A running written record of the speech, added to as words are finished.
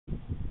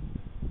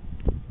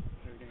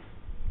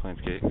Playing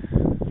skate.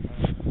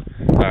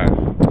 Alright.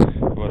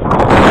 What's up?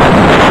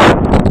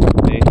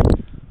 Me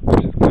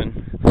versus Quinn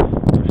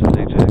versus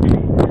Ajax.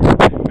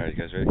 Alright, you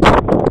guys ready?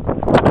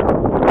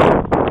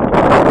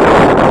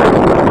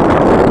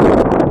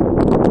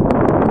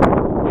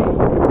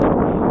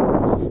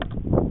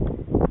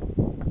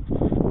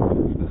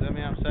 Does that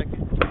mean I'm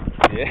second?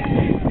 Yeah.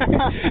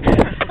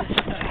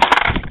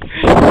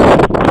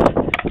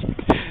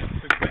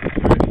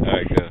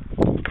 Alright, go.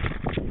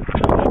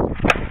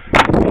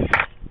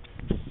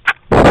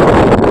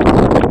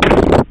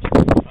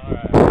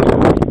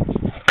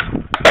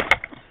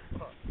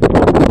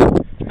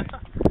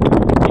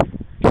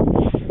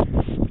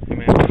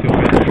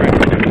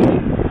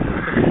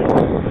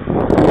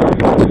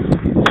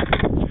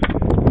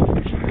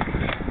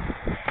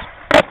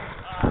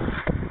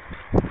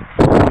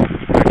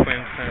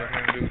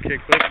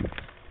 Kickflip.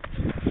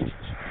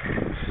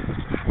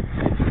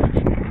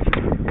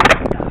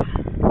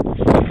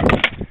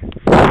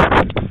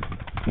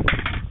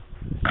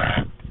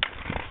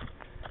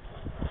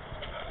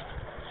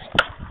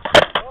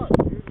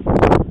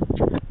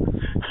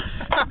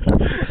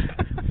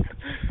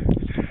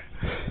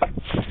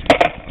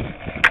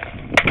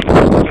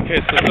 Okay,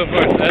 so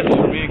far it's S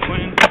for me and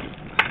Quinn.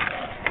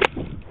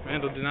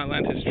 Randall did not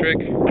land his trick.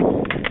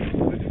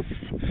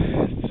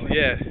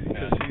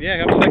 Yeah, I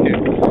got second.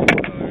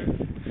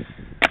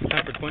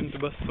 Time for Quinn to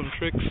bust some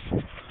tricks.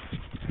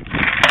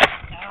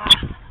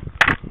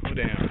 Oh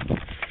damn.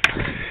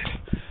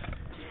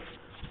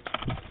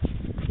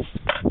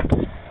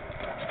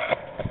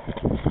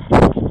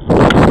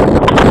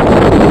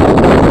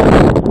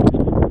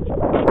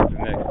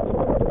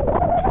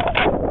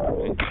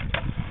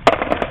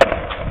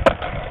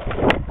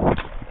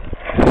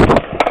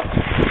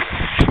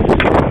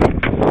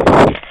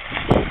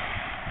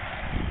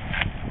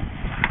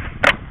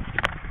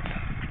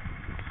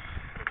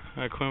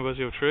 Alright, Quinn, what's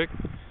your trick?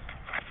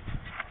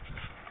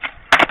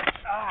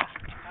 I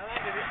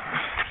landed it.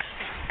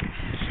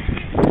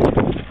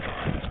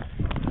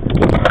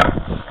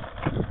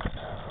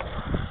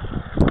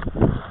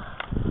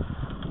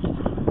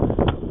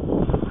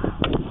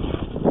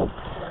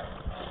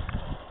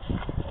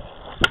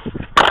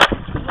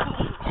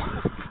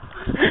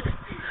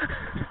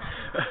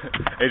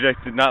 Ajax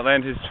did not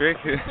land his trick.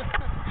 Whose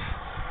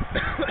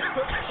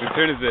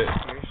turn is it?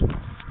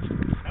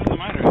 That was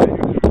mine already.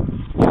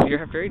 You're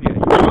half buried yet.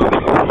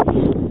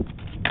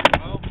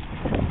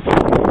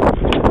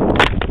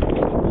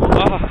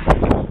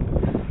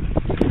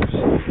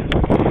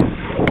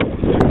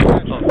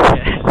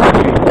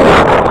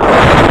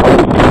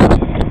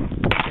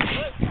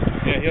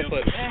 Yeah, he'll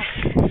flip.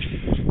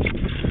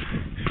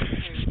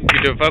 You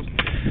do a flip?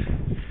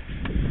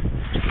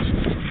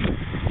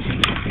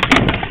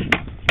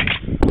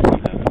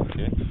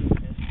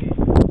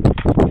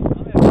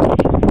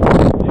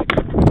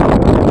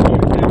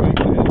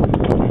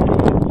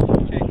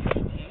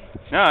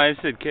 No, I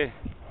said K.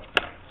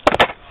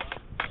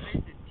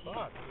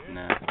 Fuck, dude.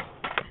 No.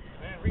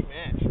 Man,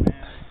 rematch,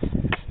 man.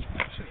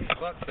 Shit's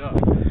fucked up.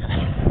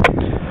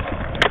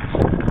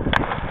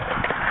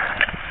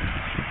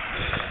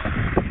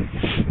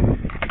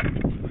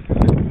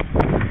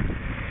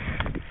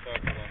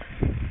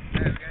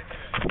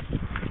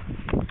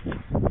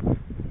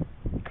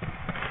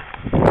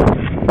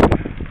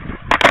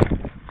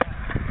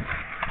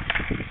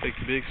 Take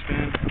the big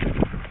spin.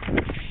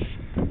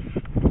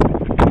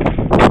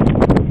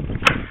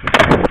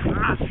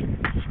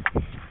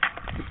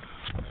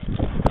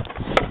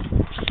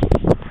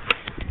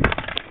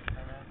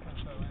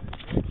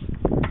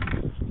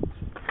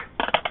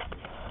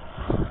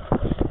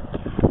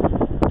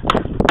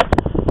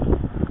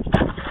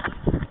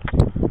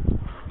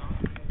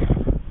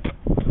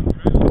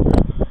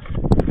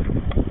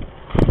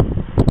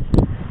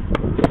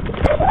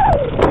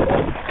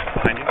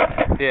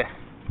 Yeah.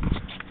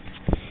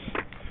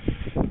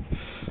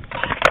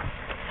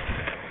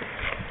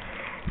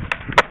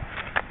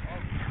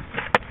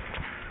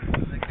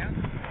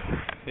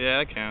 Yeah,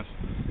 that counts.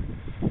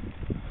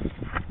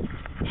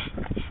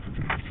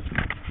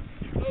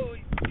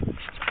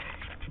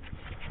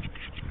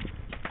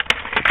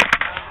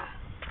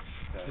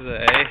 This is an A.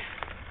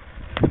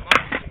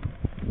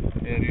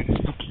 Yeah, dude.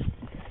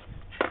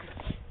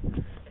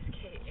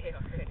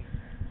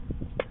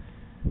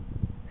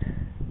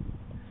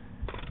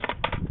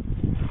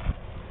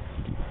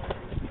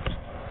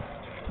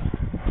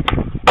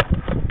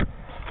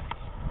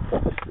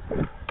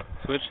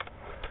 Switch?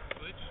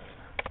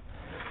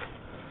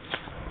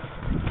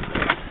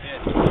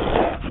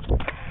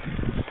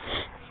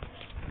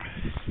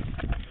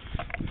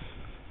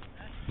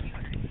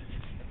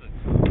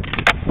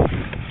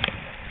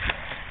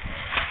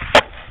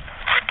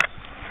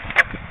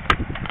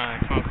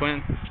 Alright, come on, Quinn.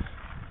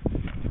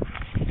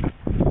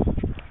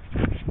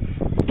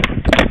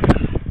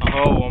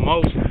 Oh,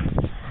 almost.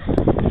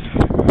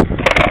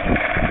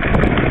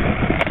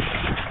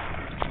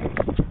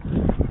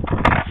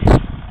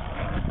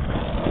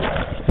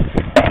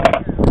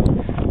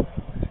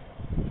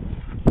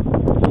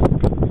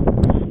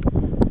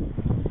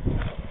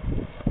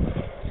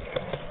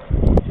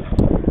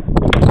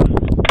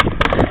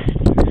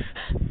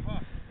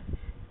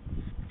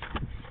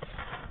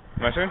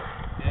 My turn?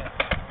 Yeah.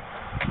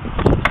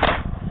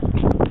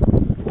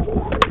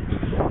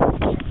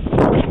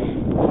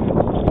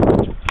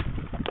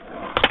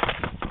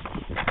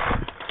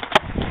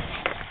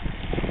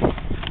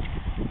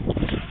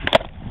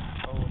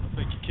 Oh, looks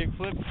like you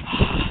kickflip.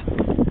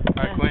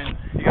 Alright, Quinn.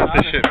 You got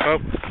this shit,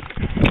 Pope.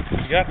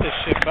 You got this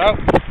shit, Pope.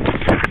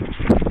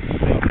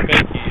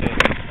 Fakey,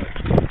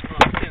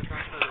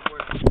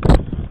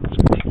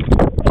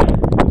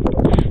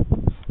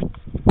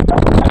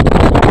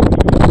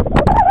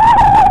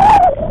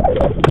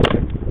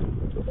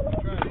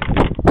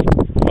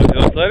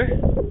 Slider?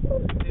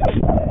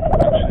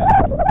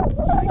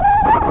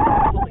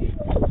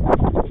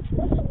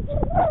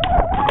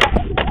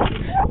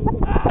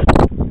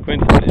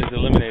 Quinton is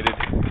eliminated.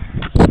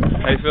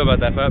 How do you feel about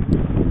that, Pup?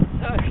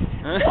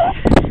 Huh?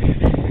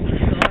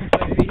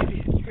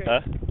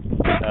 Huh?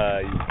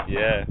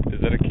 Yeah.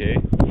 Is that okay?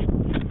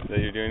 That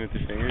you're doing it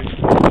with your fingers?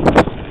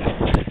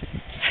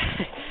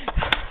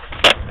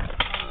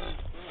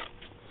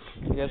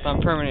 I guess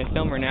I'm permanent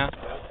filmer now.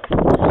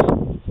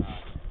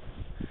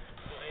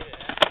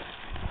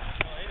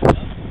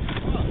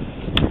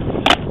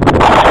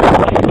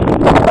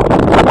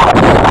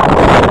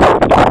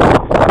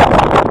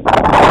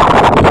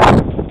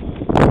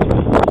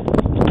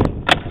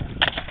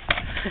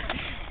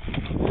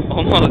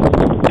 Almost.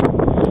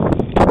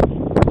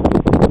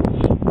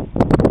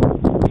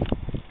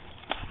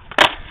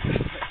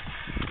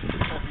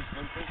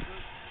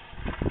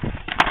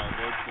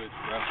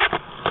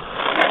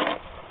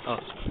 Oh.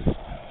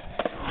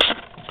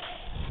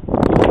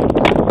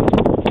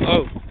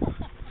 Oh.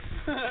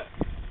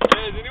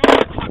 Hey, has anyone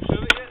done Pop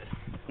Shove It yet?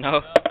 No.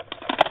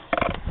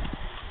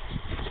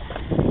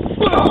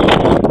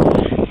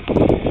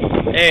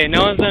 Hey, no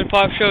one's done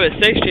Pop Shove It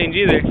 6 change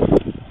either.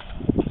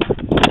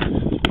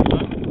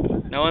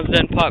 No one's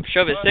done Pop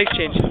Shove It 6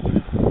 change.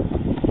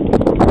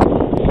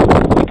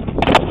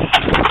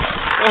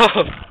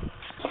 Oh.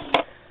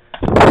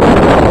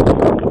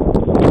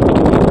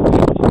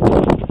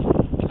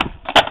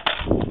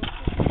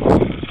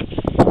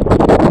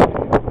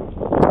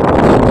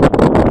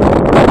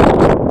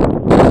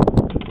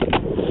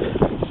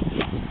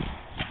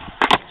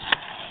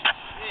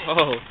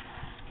 Oh.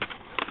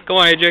 Come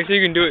on, Ajax,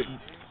 you can do it.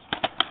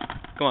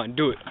 Come on,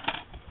 do it.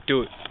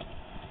 Do it.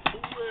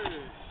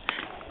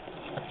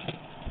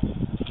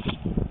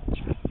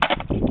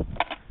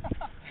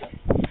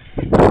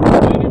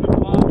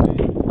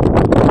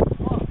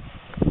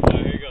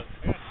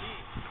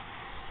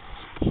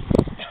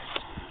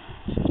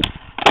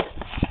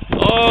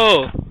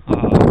 Oh!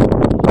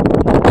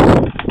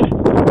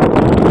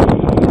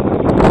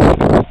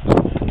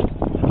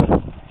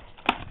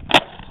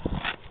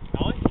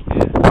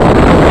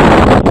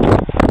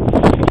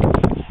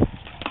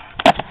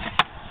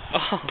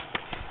 Oh.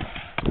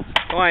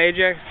 Come on,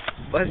 Ajax.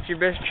 Bust your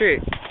best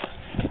trick.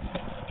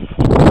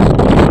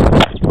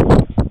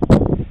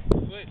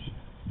 Switch.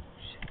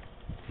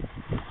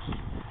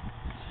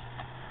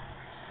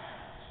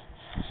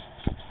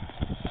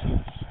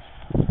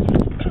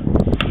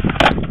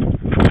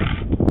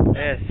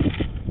 Yes.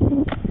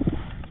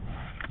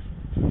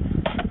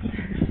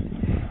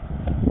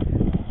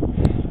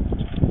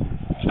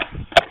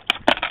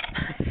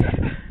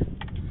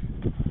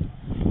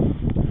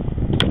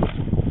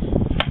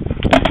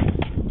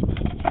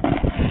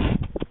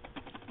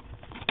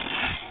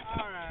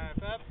 Alright,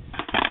 Pep.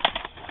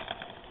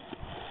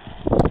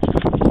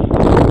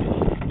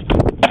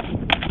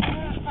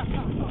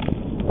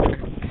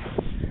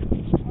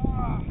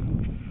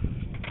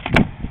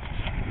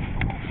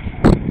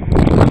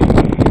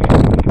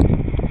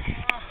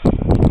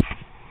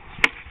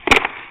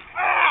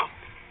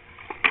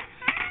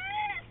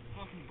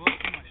 Fucking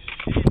busting my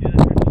shit, dude.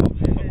 That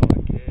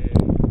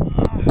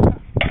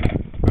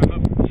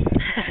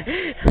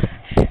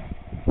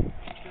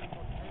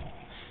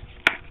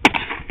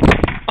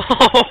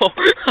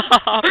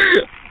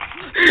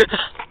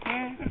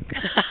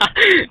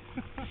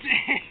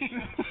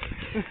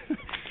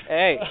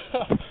Hey.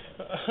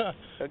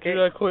 Okay. Dude,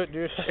 I quit,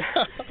 dude.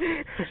 Nah,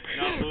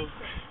 fool.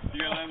 You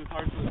gotta land this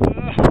hard foot.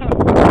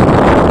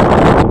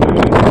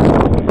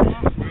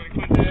 We're gonna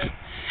quit that.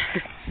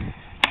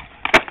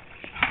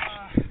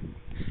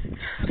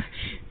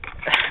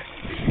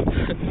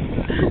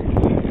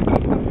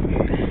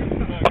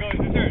 Go, it's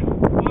your turn.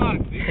 Fuck,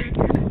 dude.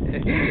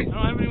 I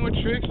don't have any more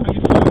tricks. I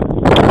can do it.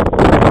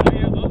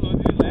 Yeah, those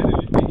ones, you landed,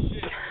 you say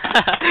shit.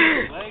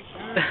 Legs,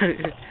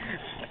 dude.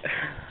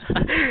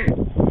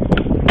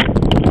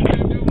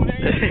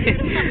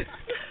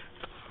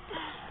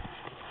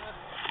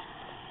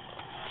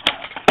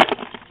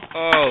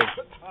 Oh.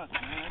 Fuck,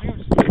 man. I think I'm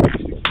just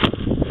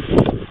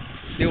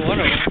Do one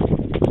of them.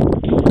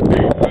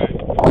 Alright.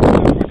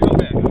 Go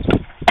back.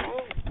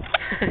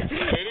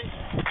 Ready?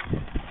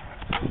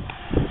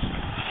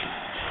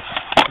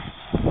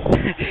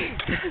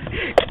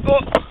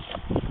 Oh.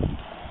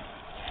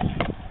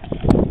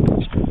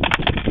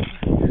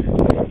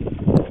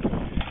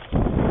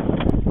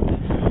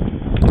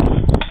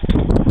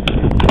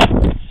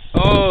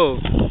 Oh.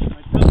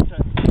 My tongue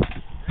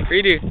touched.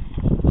 Redo.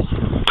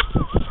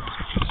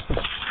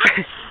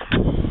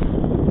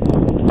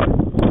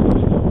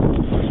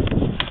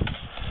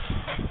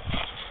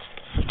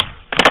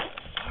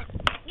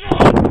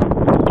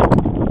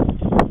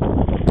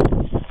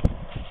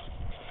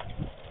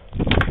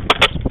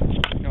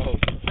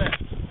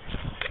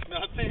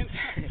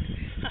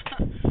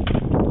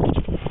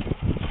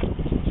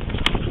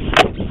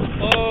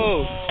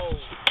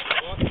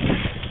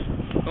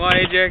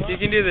 Ajax, you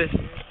can do this.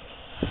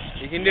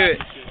 You can do it.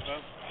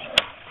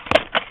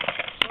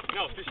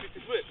 No,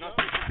 360 flip, not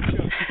 360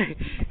 shove.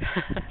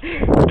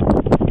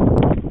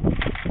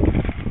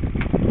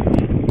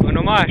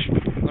 Uno más.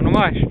 Uno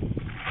más.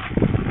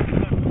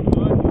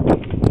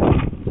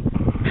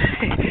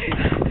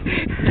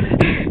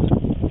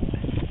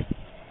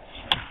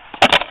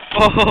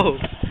 Oh!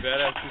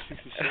 Badass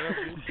 360 shove.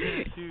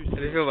 How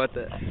do you feel about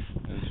that?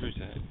 That's pretty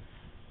tight.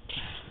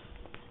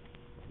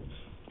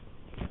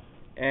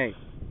 Hey,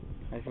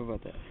 how do you feel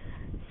about that?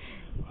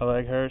 My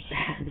leg hurts.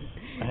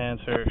 My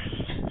hands hurt.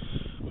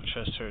 My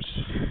chest hurts.